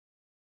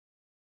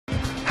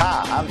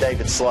Hi, I'm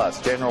David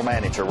Sluss, General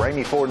Manager,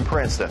 Ramey Ford in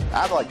Princeton.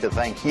 I'd like to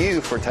thank you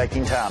for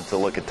taking time to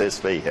look at this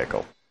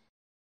vehicle.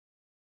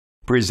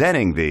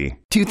 Presenting the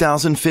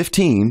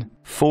 2015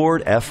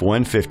 Ford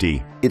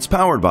F-150. It's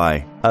powered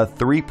by a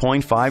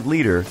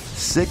 3.5-liter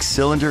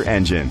 6-cylinder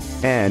engine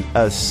and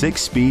a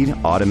 6-speed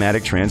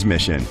automatic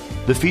transmission.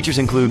 The features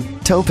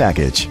include tow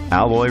package,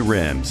 alloy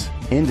rims,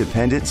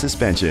 independent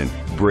suspension,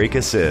 brake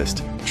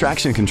assist,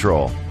 traction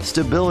control,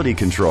 stability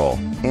control,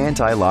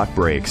 anti-lock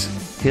brakes,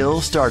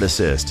 hill start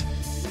assist.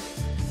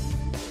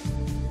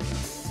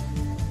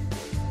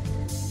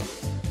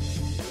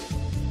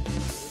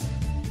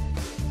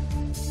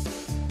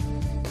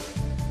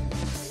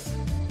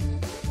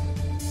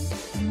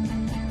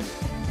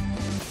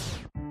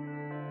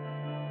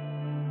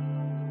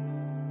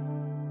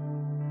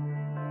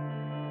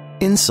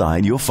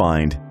 Inside you'll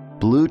find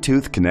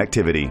Bluetooth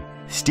connectivity,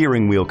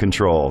 steering wheel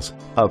controls,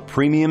 a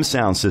premium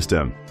sound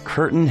system,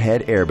 curtain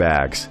head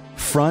airbags,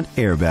 front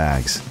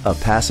airbags, a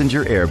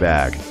passenger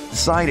airbag,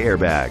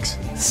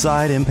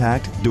 side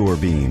impact door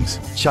beams,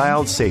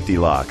 child safety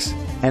locks,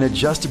 an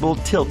adjustable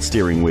tilt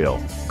steering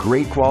wheel.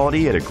 Great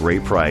quality at a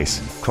great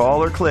price.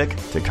 Call or click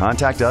to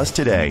contact us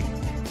today.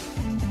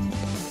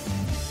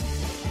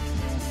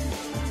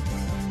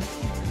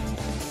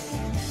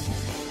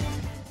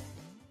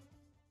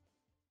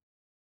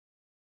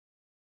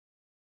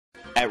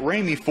 At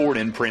Ramey Ford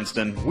in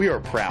Princeton, we are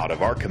proud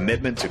of our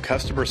commitment to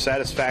customer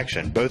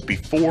satisfaction both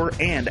before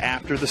and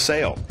after the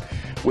sale.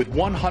 With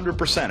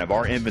 100% of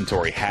our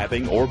inventory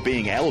having or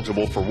being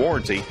eligible for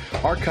warranty,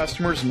 our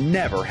customers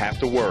never have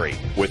to worry.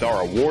 With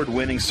our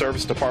award-winning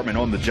service department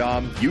on the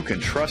job, you can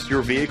trust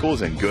your vehicle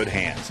is in good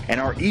hands. And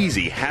our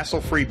easy,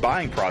 hassle-free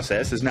buying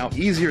process is now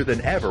easier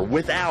than ever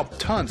without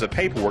tons of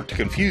paperwork to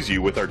confuse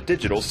you with our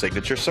digital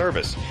signature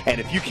service.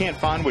 And if you can't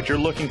find what you're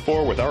looking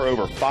for with our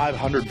over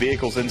 500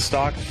 vehicles in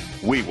stock,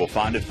 we will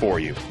find it for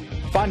you.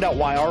 Find out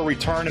why our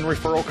return and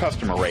referral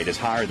customer rate is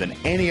higher than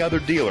any other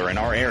dealer in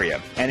our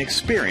area and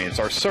experience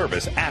our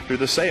service after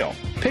the sale.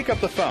 Pick up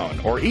the phone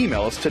or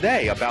email us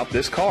today about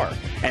this car.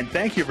 And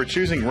thank you for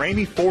choosing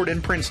Ramey Ford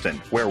in Princeton,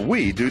 where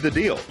we do the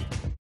deal.